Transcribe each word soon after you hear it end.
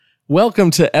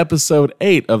Welcome to episode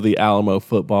 8 of the Alamo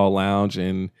Football Lounge,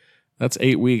 and that's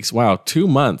 8 weeks. Wow, 2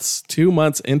 months. 2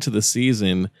 months into the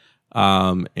season,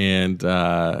 and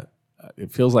it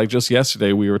feels like just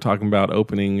yesterday we were talking about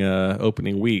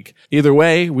opening week. Either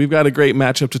way, we've got a great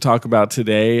matchup to talk about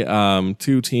today.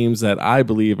 Two teams that I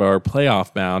believe are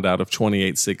playoff bound out of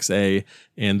 28-6A,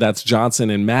 and that's Johnson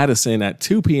and Madison at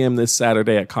 2 p.m. this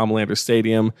Saturday at Comalander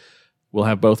Stadium. We'll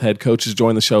have both head coaches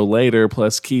join the show later,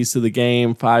 plus keys to the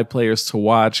game, 5 players to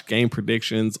watch, game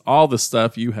predictions, all the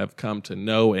stuff you have come to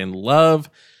know and love.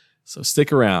 So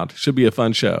stick around. Should be a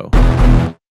fun show.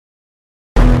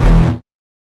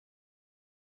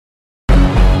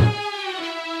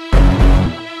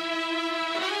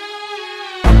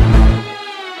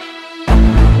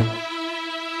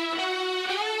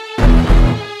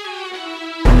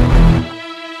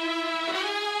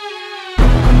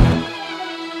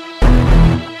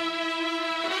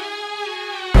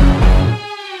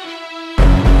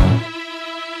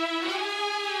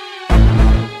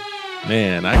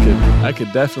 Man, I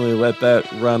could definitely let that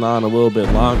run on a little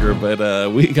bit longer,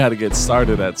 but we got to get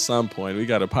started at some point. We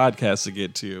got a podcast to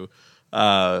get to.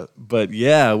 But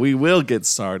yeah, we will get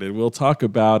started. We'll talk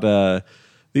about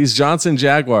these Johnson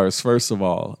Jaguars, first of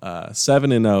all.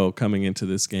 7-0 coming into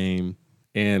this game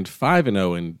and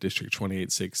 5-0 in District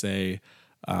 28-6A.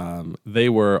 They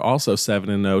were also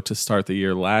 7-0 to start the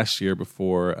year last year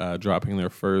before dropping their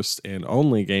first and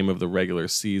only game of the regular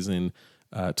season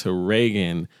to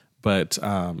Reagan. But,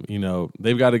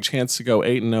 they've got a chance to go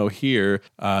 8-0 here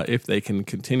if they can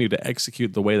continue to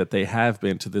execute the way that they have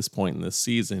been to this point in the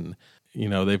season. You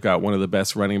know, they've got one of the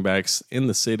best running backs in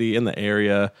the city, in the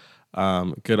area,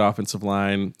 good offensive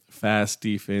line, fast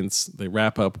defense. They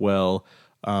wrap up well.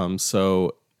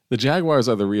 So the Jaguars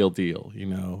are the real deal,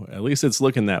 at least it's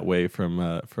looking that way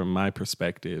from my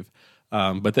perspective.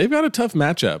 But they've got a tough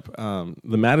matchup.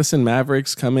 The Madison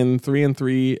Mavericks come in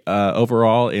 3-3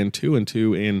 overall and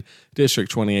 2-2 in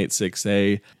District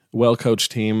 28-6A.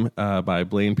 Well-coached team by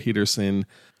Blaine Peterson.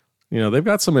 They've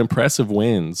got some impressive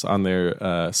wins on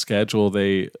their schedule.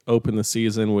 They opened the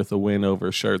season with a win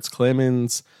over Schertz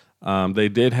Clemens. They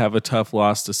did have a tough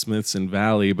loss to Smithson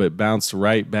Valley, but bounced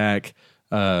right back,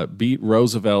 beat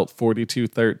Roosevelt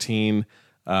 42-13.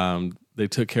 They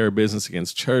took care of business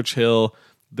against Churchill.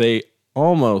 They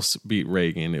almost beat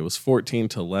Reagan. It was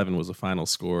 14-11 was the final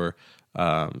score.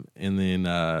 And then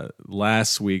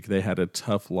last week they had a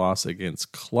tough loss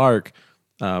against Clark,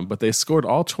 but they scored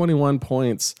all 21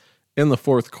 points in the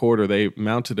fourth quarter. They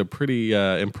mounted a pretty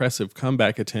impressive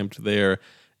comeback attempt there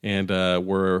and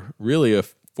were really a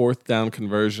fourth down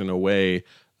conversion away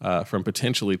from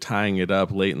potentially tying it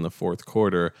up late in the fourth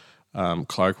quarter.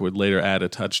 Clark would later add a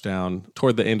touchdown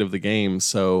toward the end of the game.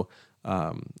 So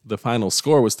the final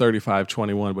score was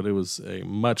 35-21, but it was a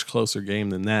much closer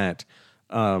game than that.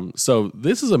 So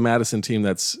this is a Madison team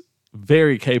that's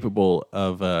very capable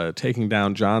of taking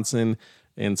down Johnson.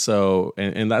 And so,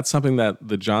 and that's something that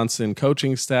the Johnson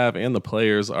coaching staff and the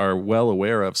players are well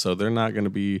aware of. So they're not going to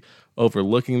be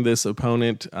overlooking this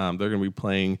opponent. They're going to be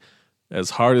playing as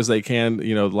hard as they can.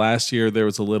 Last year there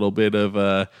was a little bit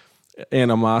of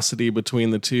animosity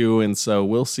between the two, and so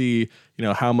we'll see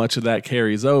how much of that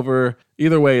carries over.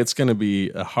 Either way, it's going to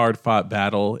be a hard-fought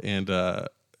battle, and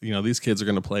these kids are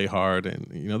going to play hard,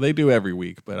 and they do every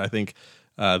week, but I think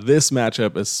this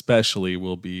matchup especially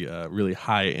will be a really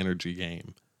high-energy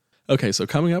game. Okay, so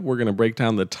coming up, we're going to break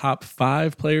down the top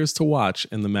 5 players to watch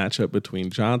in the matchup between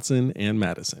Johnson and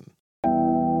Madison.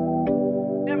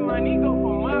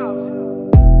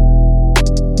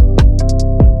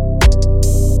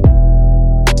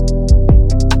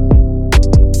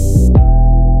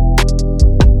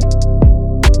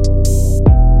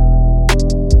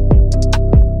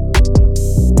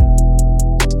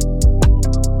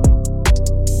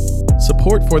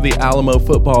 Support for the Alamo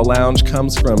Football Lounge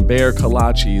comes from Bear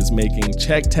Kolaches, making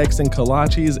Czech Texan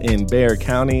kolaches in Bexar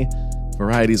County.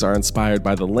 Varieties are inspired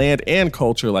by the land and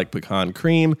culture like pecan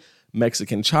cream,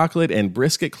 Mexican chocolate, and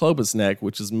brisket klobasnek,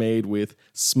 which is made with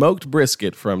smoked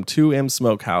brisket from 2M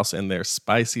Smokehouse and their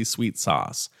spicy sweet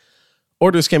sauce.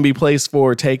 Orders can be placed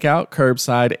for takeout,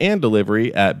 curbside, and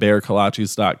delivery at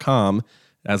bearkolaches.com.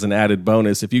 As an added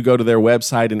bonus, if you go to their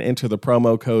website and enter the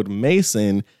promo code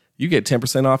MASON, you get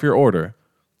 10% off your order.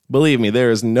 Believe me, there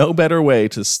is no better way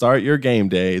to start your game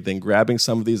day than grabbing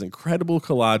some of these incredible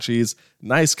kolaches,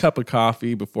 nice cup of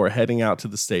coffee before heading out to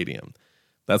the stadium.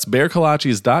 That's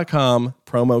bearkolaches.com,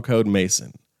 promo code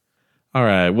MASON. All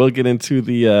right, we'll get into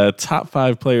the top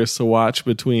 5 players to watch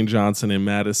between Johnson and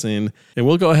Madison. And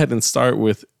we'll go ahead and start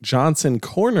with Johnson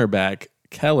cornerback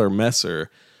Keller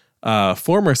Messer.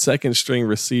 Former second-string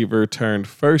receiver turned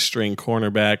first-string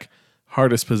cornerback,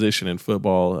 hardest position in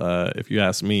football, if you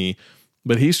ask me.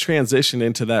 But he's transitioned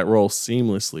into that role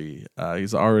seamlessly.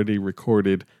 He's already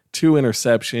recorded 2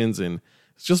 interceptions, and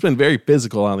it's just been very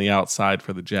physical on the outside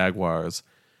for the Jaguars.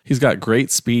 He's got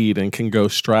great speed and can go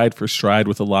stride for stride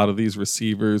with a lot of these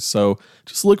receivers, so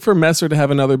just look for Messer to have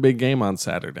another big game on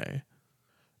Saturday.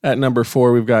 At number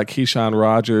 4, we've got Keyshawn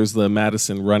Rogers, the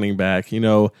Madison running back. You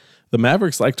know, the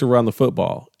Mavericks like to run the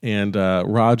football, and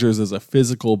Rogers is a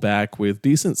physical back with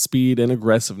decent speed and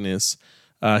aggressiveness.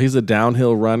 He's a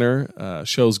downhill runner,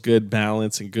 shows good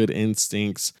balance and good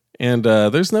instincts, and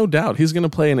there's no doubt he's going to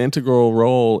play an integral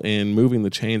role in moving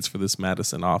the chains for this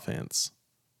Madison offense.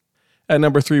 At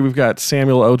number 3, we've got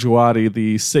Samuel Ojewadi,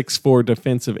 the 6'4"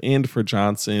 defensive end for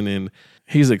Johnson, and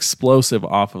he's explosive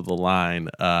off of the line.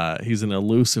 He's an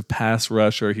elusive pass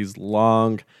rusher. He's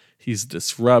long. He's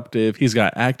disruptive. He's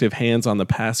got active hands on the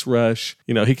pass rush.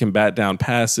 You know, he can bat down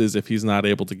passes if he's not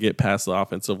able to get past the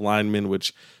offensive lineman,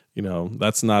 which, you know,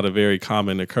 that's not a very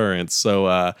common occurrence.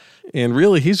 So, and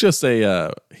really, he's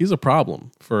a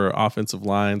problem for offensive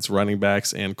lines, running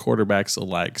backs, and quarterbacks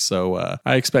alike. So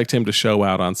I expect him to show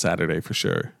out on Saturday for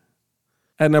sure.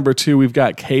 At number 2, we've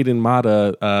got Caden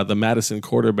Mata, the Madison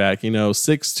quarterback. You know,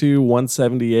 6'2",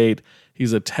 178.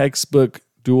 He's a textbook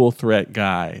dual threat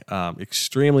guy,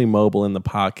 extremely mobile in the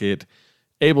pocket,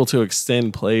 able to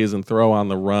extend plays and throw on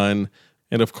the run,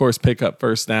 and of course pick up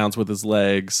first downs with his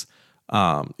legs.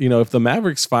 You know, if the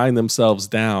Mavericks find themselves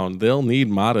down, they'll need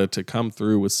Mata to come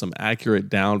through with some accurate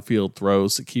downfield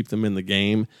throws to keep them in the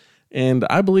game, and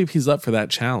I believe he's up for that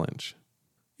challenge.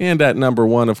 And at number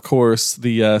 1, of course,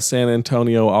 the San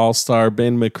Antonio All-Star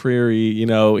Ben McCreary. You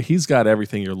know, he's got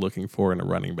everything you're looking for in a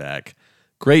running back.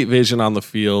 Great vision on the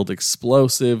field,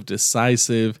 explosive,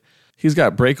 decisive. He's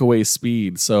got breakaway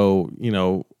speed. So, you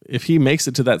know, if he makes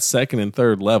it to that second and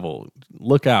third level,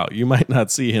 look out. You might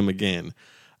not see him again.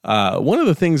 One of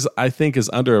the things I think is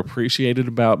underappreciated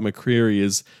about McCreary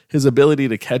is his ability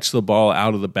to catch the ball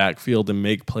out of the backfield and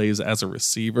make plays as a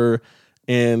receiver.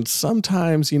 And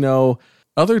sometimes, you know,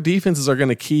 other defenses are going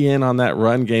to key in on that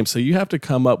run game. So you have to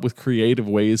come up with creative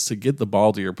ways to get the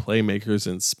ball to your playmakers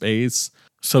in space.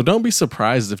 So don't be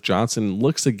surprised if Johnson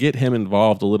looks to get him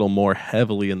involved a little more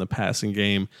heavily in the passing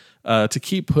game to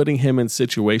keep putting him in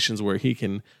situations where he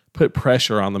can put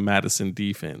pressure on the Madison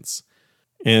defense.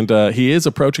 And he is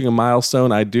approaching a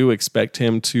milestone. I do expect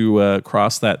him to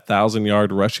cross that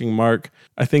 1,000-yard rushing mark.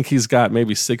 I think he's got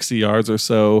maybe 60 yards or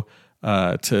so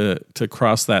to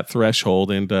cross that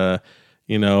threshold. And,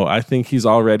 you know, I think he's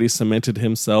already cemented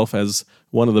himself as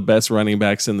one of the best running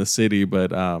backs in the city.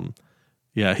 But,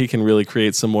 yeah, he can really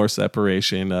create some more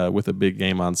separation with a big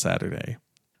game on Saturday.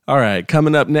 All right,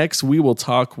 coming up next, we will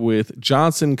talk with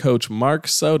Johnson coach Mark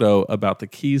Soto about the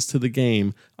keys to the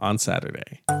game on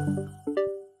Saturday.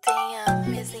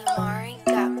 Damn, Missy Mari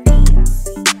got me.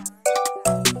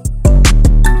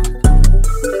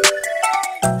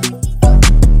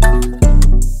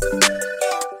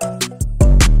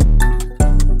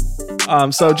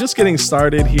 So just getting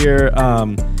started here.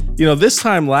 You know, this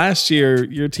time last year,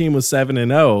 your team was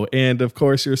 7-0, and of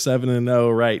course, you're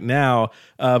 7-0 right now.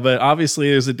 But obviously,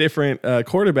 there's a different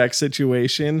quarterback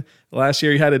situation. Last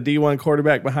year, you had a D1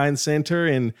 quarterback behind center,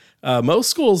 and most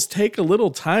schools take a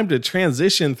little time to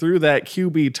transition through that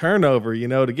QB turnover, you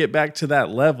know, to get back to that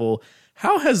level.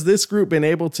 How has this group been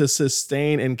able to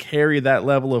sustain and carry that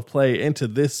level of play into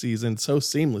this season so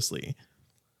seamlessly?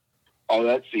 Oh,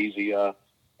 that's easy.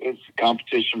 It's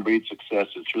competition breeds success.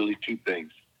 It's really two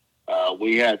things.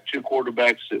 We had 2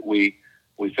 quarterbacks that we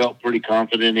felt pretty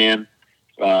confident in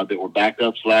that were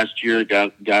backups last year,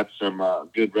 got some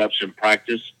good reps in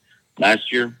practice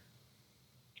last year.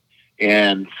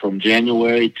 And from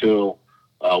January till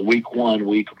week 1,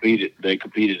 they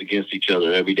competed against each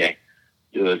other every day,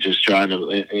 just trying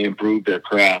to improve their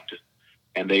craft.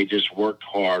 And they just worked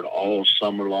hard all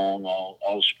summer long,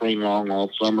 all spring long, all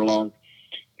summer long.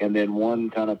 And then one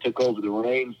kind of took over the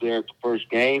reins there at the first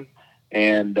game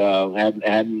and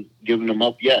hadn't given them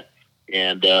up yet.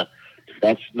 And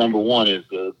that's number one, is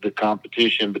the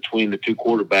competition between the 2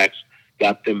 quarterbacks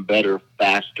got them better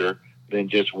faster than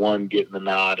just one getting the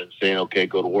nod and saying, okay,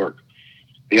 go to work.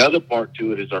 The other part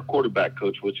to it is our quarterback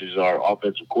coach, which is our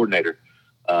offensive coordinator.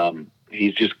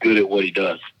 He's just good at what he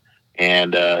does.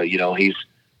 And, you know, he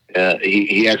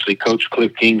actually coached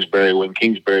Cliff Kingsbury when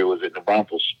Kingsbury was at the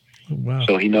Broncos. Wow.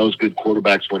 So he knows good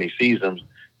quarterbacks when he sees them,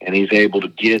 and he's able to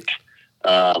teach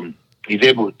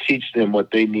them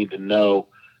what they need to know,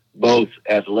 both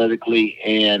athletically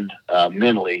and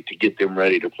mentally, to get them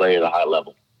ready to play at a high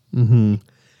level. Mm-hmm.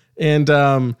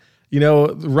 And,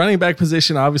 The running back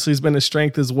position obviously has been a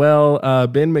strength as well.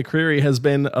 Ben McCreary has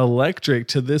been electric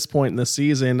to this point in the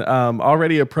season,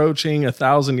 already approaching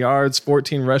 1,000 yards,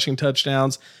 14 rushing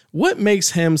touchdowns. What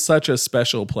makes him such a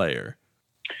special player?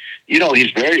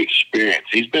 He's very experienced.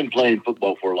 He's been playing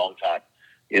football for a long time.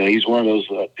 He's one of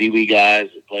those Pee-wee guys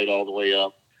that played all the way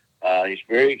up. He's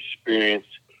very experienced,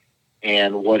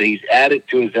 and what he's added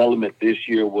to his element this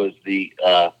year was the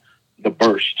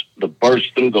burst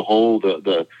through the hole.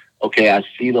 I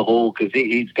see the hole, because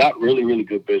he's got really, really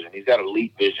good vision. He's got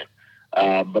elite vision.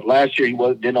 But last year he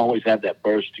didn't always have that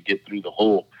burst to get through the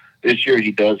hole. This year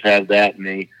he does have that, and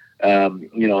he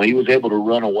was able to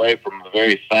run away from a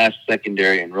very fast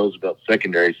secondary and Roosevelt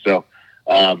secondary. So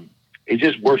he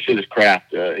just works at his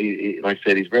craft. Like I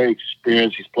said, he's very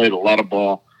experienced. He's played a lot of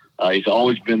ball. He's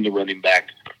always been the running back,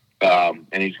 and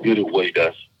he's good at what he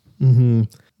does. Mm-hmm.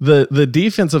 The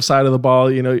defensive side of the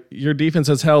ball, your defense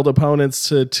has held opponents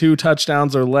to 2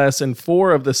 touchdowns or less in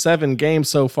 4 of the 7 games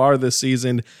so far this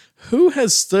season. Who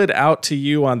has stood out to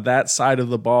you on that side of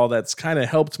the ball that's kind of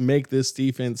helped make this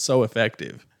defense so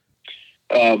effective?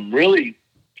 Really,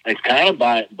 it's kind of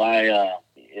by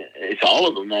it's all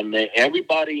of them. I mean,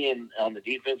 everybody on the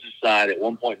defensive side at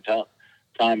one point in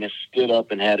time has stood up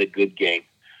and had a good game.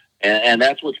 And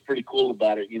that's what's pretty cool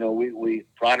about it. We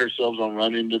pride ourselves on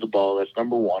running into the ball. That's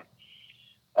number one.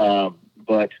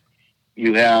 But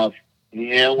you have,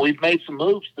 we've made some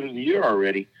moves through the year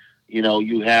already.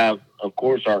 You have, of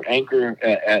course, our anchor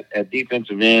at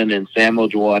defensive end, and Samuel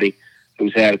Jawadi,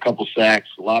 who's had a couple sacks,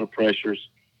 a lot of pressures,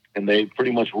 and they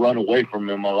pretty much run away from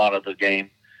him a lot of the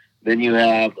game. Then you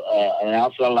have an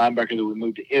outside linebacker that we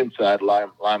moved to inside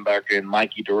linebacker, and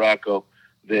Mikey Duraco,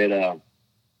 that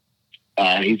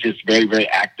he's just very, very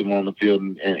active on the field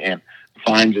and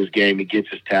finds his game. He gets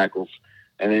his tackles.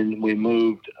 And then we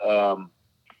moved our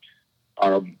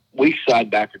weak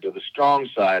side backer to the strong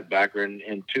side backer.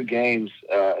 In 2 games,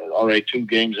 already 2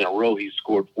 games in a row, he's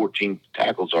scored 14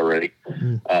 tackles already.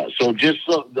 That's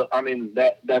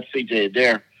C.J.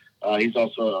 Adair. He's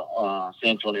also a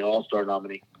San Antonio All-Star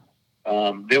nominee.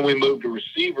 Then we moved a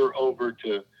receiver over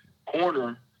to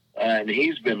corner, and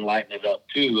he's been lighting it up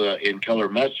too in Keller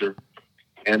Messer.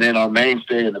 And then our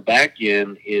mainstay in the back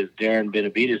end is Darren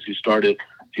Benavides, who started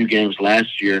a few games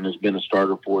last year and has been a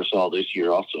starter for us all this year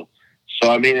also.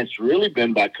 So, it's really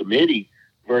been by committee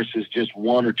versus just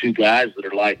 1 or 2 guys that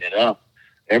are lighting it up.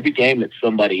 Every game it's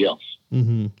somebody else.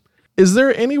 Mm-hmm. Is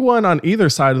there anyone on either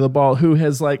side of the ball who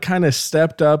has kind of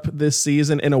stepped up this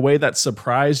season in a way that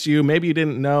surprised you? Maybe you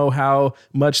didn't know how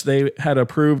much they had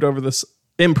improved over the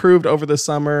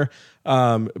summer,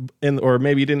 or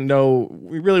maybe you didn't know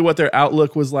really what their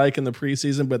outlook was like in the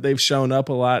preseason, but they've shown up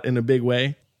a lot in a big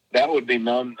way. That would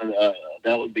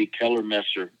be Keller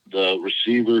Messer, the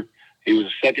receiver. He was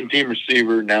a second-team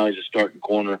receiver. Now he's a starting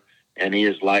corner, and he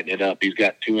is lighting it up. He's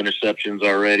got 2 interceptions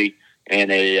already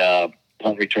and a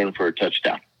punt return for a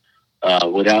touchdown.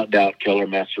 Without doubt, Keller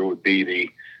Messer would be the,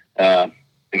 I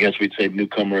guess we'd say,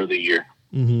 newcomer of the year.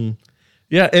 Mm-hmm.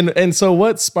 Yeah, and so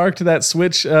what sparked that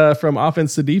switch from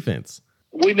offense to defense?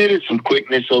 We needed some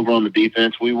quickness over on the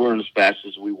defense. We weren't as fast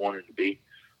as we wanted to be,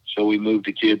 so we moved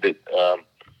a kid that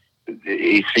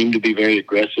he seemed to be very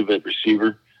aggressive at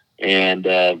receiver, and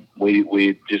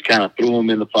we just kind of threw him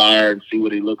in the fire and see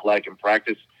what he looked like in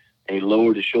practice. And he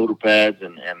lowered his shoulder pads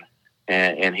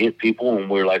and hit people, and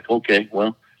we're like, okay,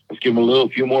 well, let's give him a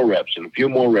few more reps, and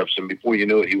before you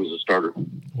know it, he was a starter.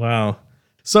 Wow.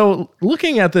 So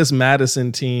looking at this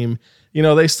Madison team,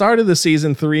 they started the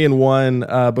season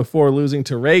 3-1 before losing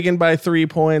to Reagan by 3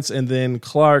 points and then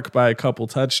Clark by a couple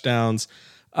touchdowns.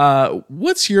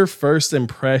 What's your first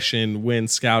impression when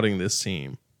scouting this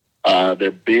team?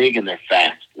 They're big and they're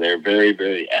fast. They're very,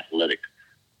 very athletic,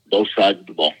 both sides of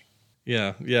the ball.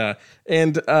 Yeah.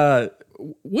 And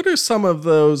what are some of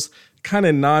those kind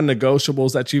of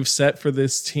non-negotiables that you've set for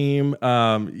this team?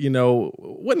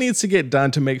 What needs to get done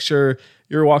to make sure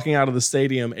you're walking out of the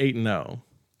stadium 8-0?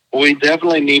 We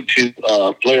definitely need to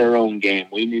play our own game.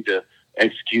 We need to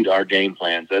execute our game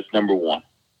plans. That's number one.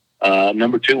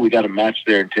 Number two, we got to match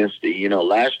their intensity.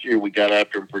 Last year we got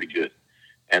after them pretty good,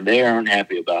 and they aren't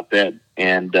happy about that.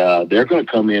 And they're going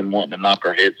to come in wanting to knock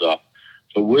our heads off.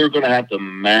 So we're going to have to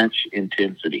match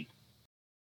intensity.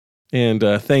 And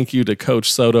thank you to Coach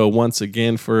Soto once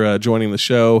again for joining the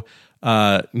show.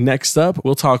 Next up,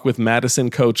 we'll talk with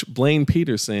Madison coach Blaine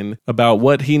Peterson about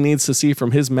what he needs to see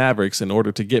from his Mavericks in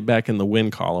order to get back in the win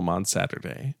column on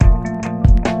Saturday.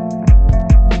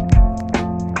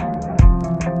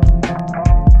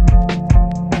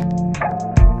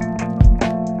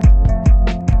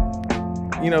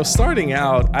 starting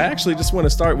out, I actually just want to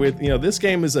start with, this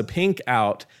game is a pink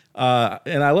out.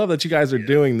 And I love that you guys are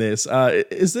doing this.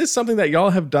 Is this something that y'all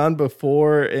have done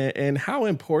before? And how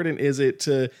important is it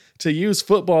to use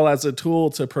football as a tool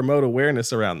to promote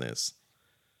awareness around this?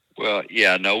 Well,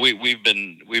 yeah, no, we've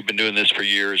been doing this for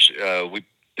years. We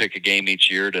pick a game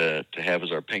each year to have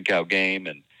as our pink out game.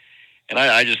 And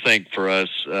I just think for us,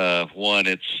 one,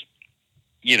 it's,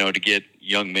 to get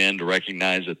young men to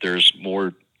recognize that there's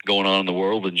more going on in the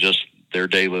world than just their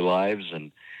daily lives,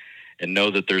 and know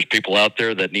that there's people out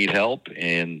there that need help,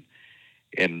 and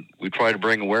we try to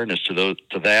bring awareness to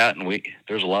that. And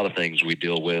there's a lot of things we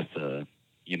deal with,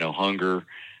 hunger.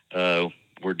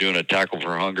 We're doing a Tackle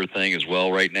for Hunger thing as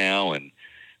well right now, and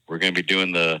we're going to be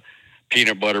doing the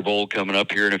Peanut Butter Bowl coming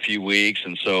up here in a few weeks.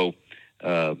 And so,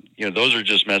 those are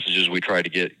just messages we try to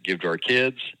give to our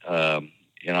kids.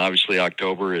 And obviously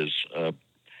October is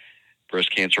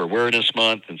Breast Cancer Awareness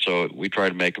Month, and so we try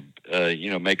to make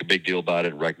a big deal about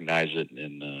it and recognize it,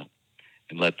 and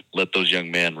let those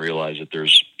young men realize that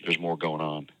there's more going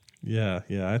on. Yeah,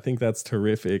 I think that's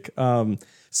terrific.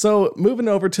 So moving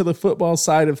over to the football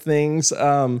side of things,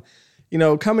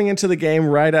 coming into the game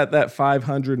right at that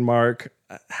 500 mark,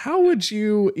 how would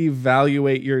you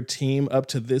evaluate your team up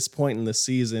to this point in the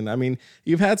season? I mean,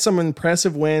 you've had some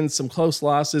impressive wins, some close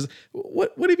losses.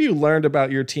 What have you learned about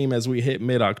your team as we hit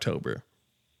mid-October?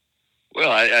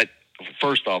 Well, I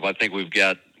first off, I think we've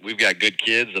got good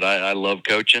kids that I love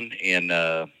coaching, and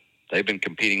they've been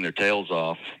competing their tails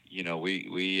off.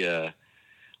 We've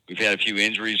had a few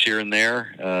injuries here and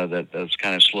there that's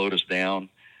kind of slowed us down,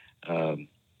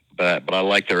 but I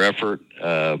like their effort.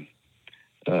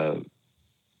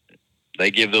 They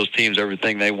give those teams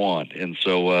everything they want. And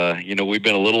so, we've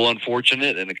been a little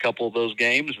unfortunate in a couple of those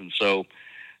games. And so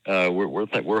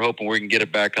we're hoping we can get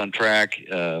it back on track.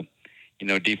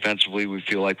 Defensively, we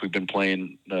feel like we've been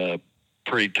playing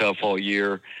pretty tough all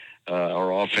year.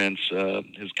 Our offense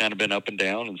has kind of been up and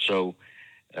down. And so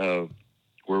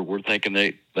we're thinking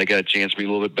they got a chance to be a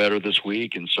little bit better this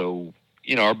week. And so,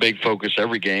 our big focus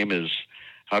every game is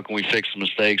how can we fix the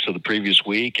mistakes of the previous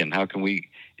week, and how can we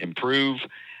improve?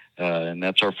 And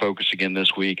that's our focus again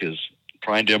this week, is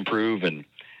trying to improve and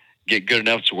get good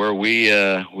enough to where we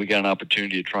got an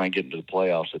opportunity to try and get into the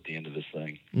playoffs at the end of this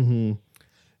thing. Mm-hmm.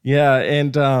 Yeah,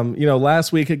 and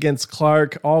last week against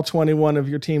Clark, all 21 of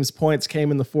your team's points came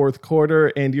in the fourth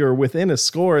quarter, and you were within a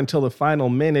score until the final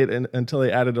minute, and until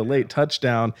they added a late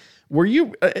touchdown. Were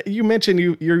you? You mentioned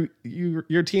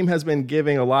your team has been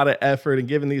giving a lot of effort and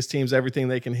giving these teams everything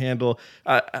they can handle.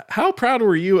 How proud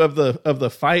were you of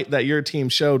the fight that your team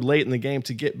showed late in the game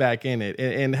to get back in it?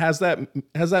 And has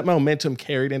that momentum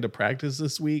carried into practice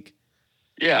this week?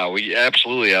 Yeah,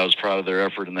 absolutely. I was proud of their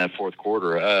effort in that fourth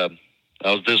quarter.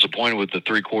 I was disappointed with the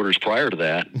 3 quarters prior to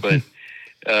that, but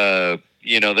it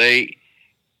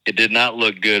did not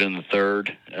look good in the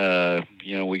third.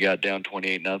 We got down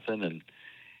 28-0,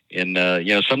 and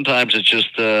sometimes it's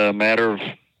just a matter of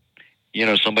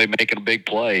somebody making a big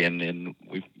play, and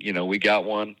we got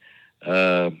one,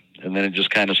 and then it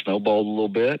just kind of snowballed a little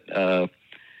bit.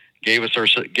 Gave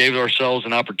ourselves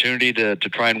an opportunity to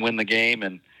try and win the game,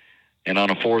 and on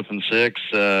a 4th and 6,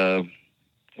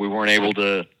 we weren't able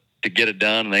to get it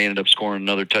done, and they ended up scoring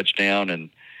another touchdown,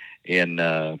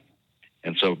 and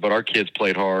so, but our kids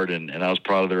played hard, and I was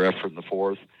proud of their effort in the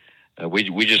fourth.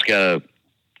 We just gotta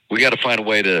find a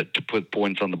way to put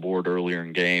points on the board earlier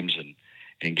in games,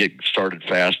 and get started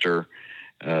faster,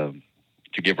 to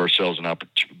give ourselves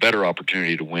better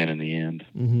opportunity to win in the end.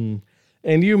 Mm-hmm.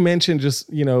 And you mentioned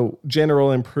just,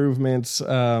 general improvements,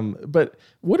 but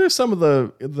what are some of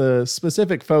the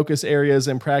specific focus areas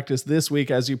in practice this week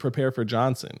as you prepare for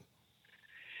Johnson?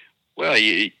 Well,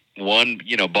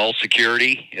 ball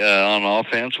security on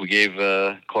offense. We gave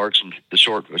Clark a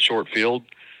short field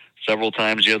several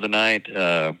times the other night.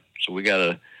 So we got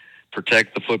to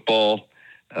protect the football,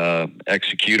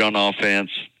 execute on offense,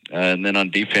 and then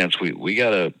on defense, we got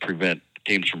to prevent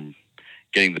teams from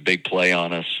getting the big play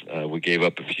on us. We gave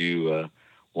up a few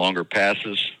longer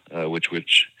passes, which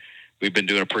we've been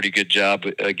doing a pretty good job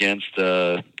against,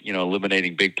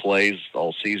 eliminating big plays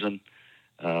all season.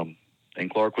 And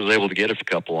Clark was able to get a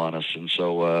couple on us. And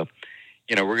so, we're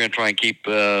going to try and keep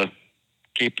the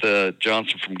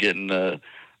Johnson from getting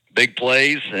big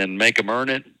plays and make them earn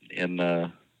it. And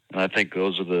I think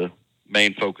those are the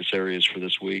main focus areas for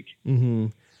this week. Mm-hmm.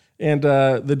 And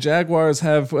the Jaguars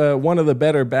have one of the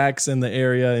better backs in the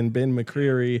area in Ben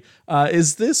McCreary.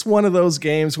 Is this one of those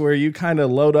games where you kind of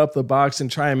load up the box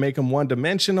and try and make them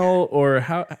one-dimensional, or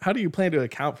how do you plan to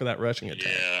account for that rushing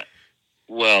attack? Yeah,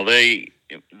 well, the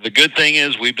good thing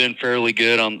is we've been fairly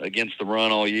good against the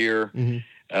run all year. Mm-hmm.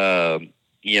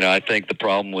 I think the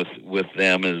problem with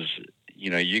them is,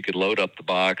 you could load up the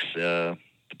box. The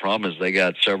problem is they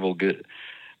got several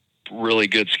really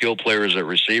good skill players at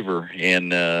receiver,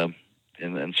 and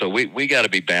so we got to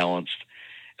be balanced.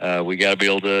 We got to be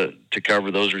able to cover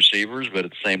those receivers, but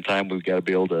at the same time, we've got to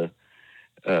be able to,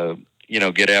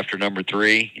 get after number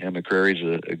 3. And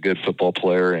McCrary's a good football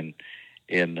player,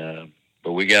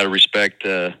 but we got to respect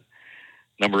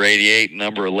number 88 and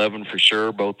number 11 for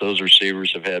sure. Both those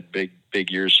receivers have had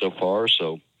big years so far.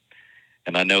 So,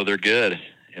 and I know they're good,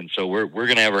 and so we're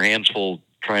going to have our hands full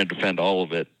trying to defend all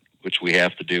of it, which we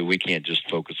have to do. We can't just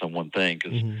focus on one thing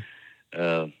because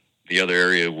the other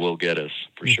area will get us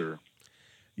for sure.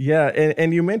 Yeah,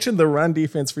 and you mentioned the run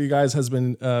defense for you guys has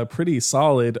been pretty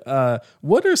solid.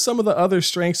 What are some of the other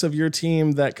strengths of your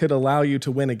team that could allow you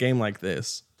to win a game like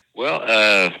this? Well,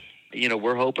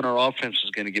 we're hoping our offense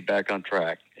is going to get back on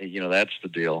track. That's the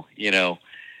deal.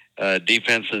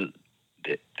 Defense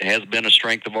has been a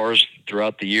strength of ours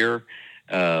throughout the year.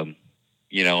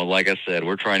 Like I said,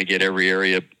 we're trying to get every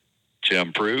area to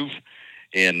improve,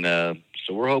 and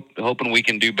so we're hoping we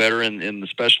can do better in the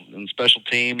special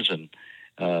teams, and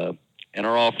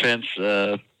our offense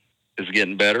is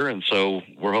getting better, and so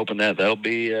we're hoping that'll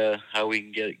be how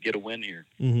we can get a win here.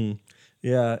 Mm-hmm.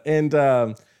 Yeah,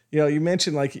 and you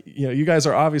mentioned you guys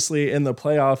are obviously in the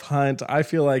playoff hunt. I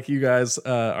feel like you guys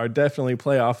are definitely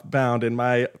playoff bound in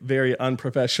my very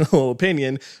unprofessional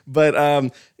opinion.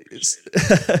 But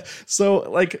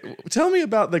so tell me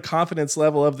about the confidence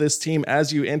level of this team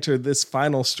as you enter this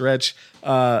final stretch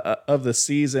of the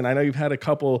season. I know you've had a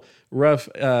couple rough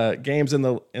games in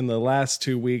the last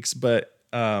 2 weeks, but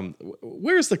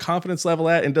where's the confidence level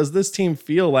at? And does this team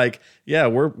feel like,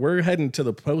 we're heading to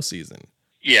the postseason?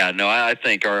 Yeah, no, I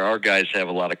think our guys have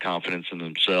a lot of confidence in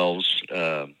themselves.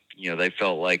 They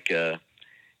felt like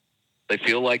they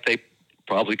feel like they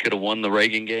probably could have won the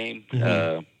Reagan game.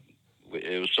 Mm-hmm.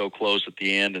 It was so close at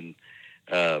the end,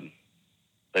 and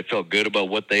they felt good about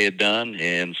what they had done.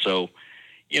 And so,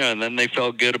 and then they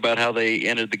felt good about how they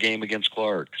ended the game against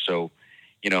Clark. So,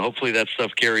 hopefully that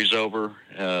stuff carries over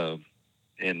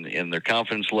in their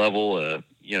confidence level.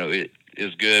 It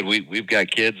is good. We've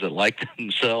got kids that like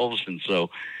themselves, and so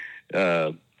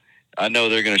I know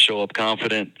they're going to show up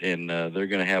confident, and they're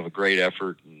going to have a great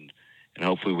effort, and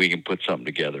hopefully we can put something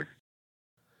together.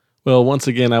 Well, once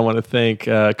again, I want to thank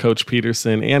Coach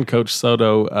Peterson and Coach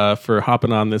Soto for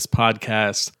hopping on this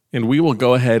podcast, and we will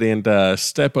go ahead and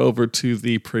step over to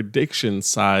the prediction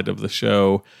side of the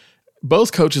show.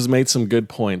 Both coaches made some good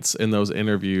points in those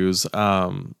interviews.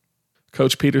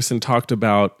 Coach Peterson talked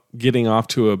about getting off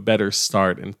to a better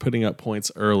start and putting up points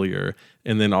earlier,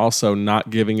 and then also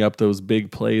not giving up those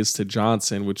big plays to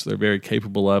Johnson, which they're very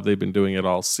capable of. They've been doing it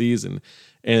all season.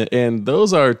 And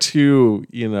those are two,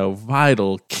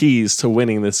 vital keys to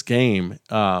winning this game.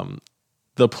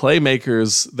 The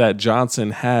playmakers that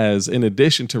Johnson has, in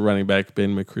addition to running back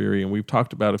Ben McCreary, and we've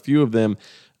talked about a few of them,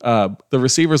 the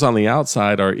receivers on the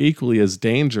outside are equally as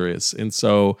dangerous. And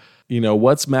so,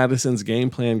 what's Madison's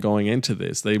game plan going into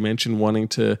this? They mentioned wanting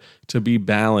to be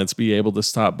balanced, be able to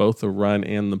stop both the run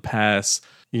and the pass,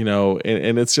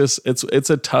 and it's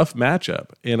a tough matchup.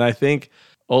 And I think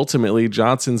ultimately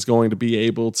Johnson's going to be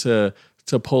able to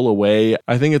pull away.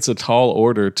 I think it's a tall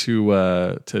order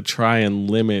to try and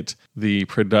limit the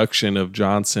production of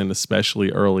Johnson,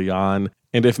 especially early on.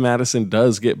 And if Madison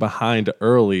does get behind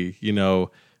early,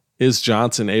 is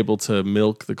Johnson able to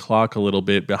milk the clock a little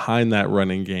bit behind that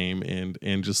running game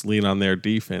and just lean on their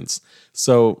defense?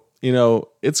 So,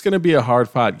 it's going to be a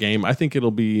hard-fought game. I think it'll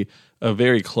be a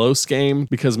very close game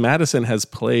because Madison has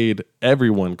played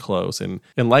everyone close. And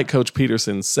like Coach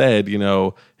Peterson said,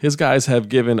 his guys have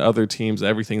given other teams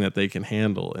everything that they can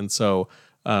handle. And so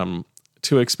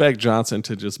to expect Johnson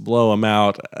to just blow them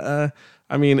out,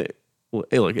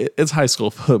 look, it's high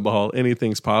school football.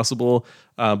 Anything's possible.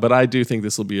 But I do think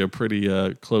this will be a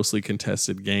pretty closely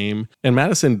contested game. And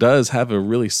Madison does have a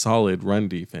really solid run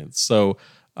defense. So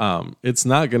it's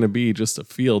not going to be just a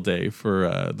field day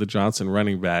for the Johnson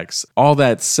running backs. All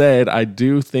that said, I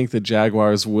do think the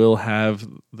Jaguars will have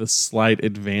the slight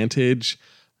advantage.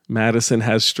 Madison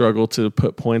has struggled to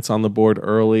put points on the board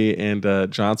early, and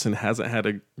Johnson hasn't had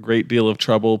a great deal of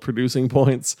trouble producing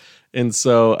points. And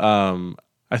so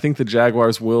I think the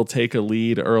Jaguars will take a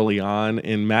lead early on,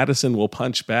 and Madison will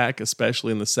punch back,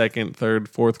 especially in the second, third,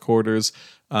 fourth quarters.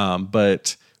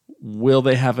 But will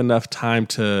they have enough time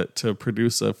to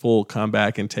produce a full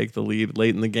comeback and take the lead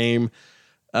late in the game?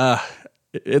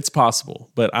 It's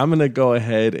possible, but I'm going to go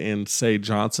ahead and say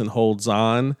Johnson holds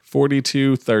on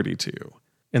 42-32.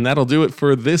 And that'll do it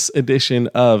for this edition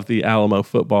of the Alamo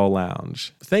Football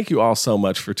Lounge. Thank you all so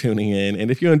much for tuning in. And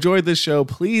if you enjoyed this show,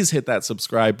 please hit that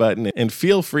subscribe button and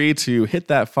feel free to hit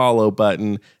that follow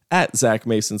button at Zach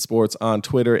Mason Sports on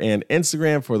Twitter and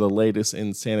Instagram for the latest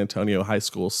in San Antonio high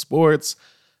school sports.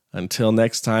 Until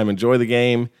next time, enjoy the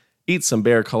game, eat some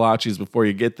bear kolaches before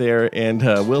you get there, and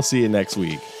we'll see you next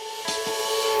week.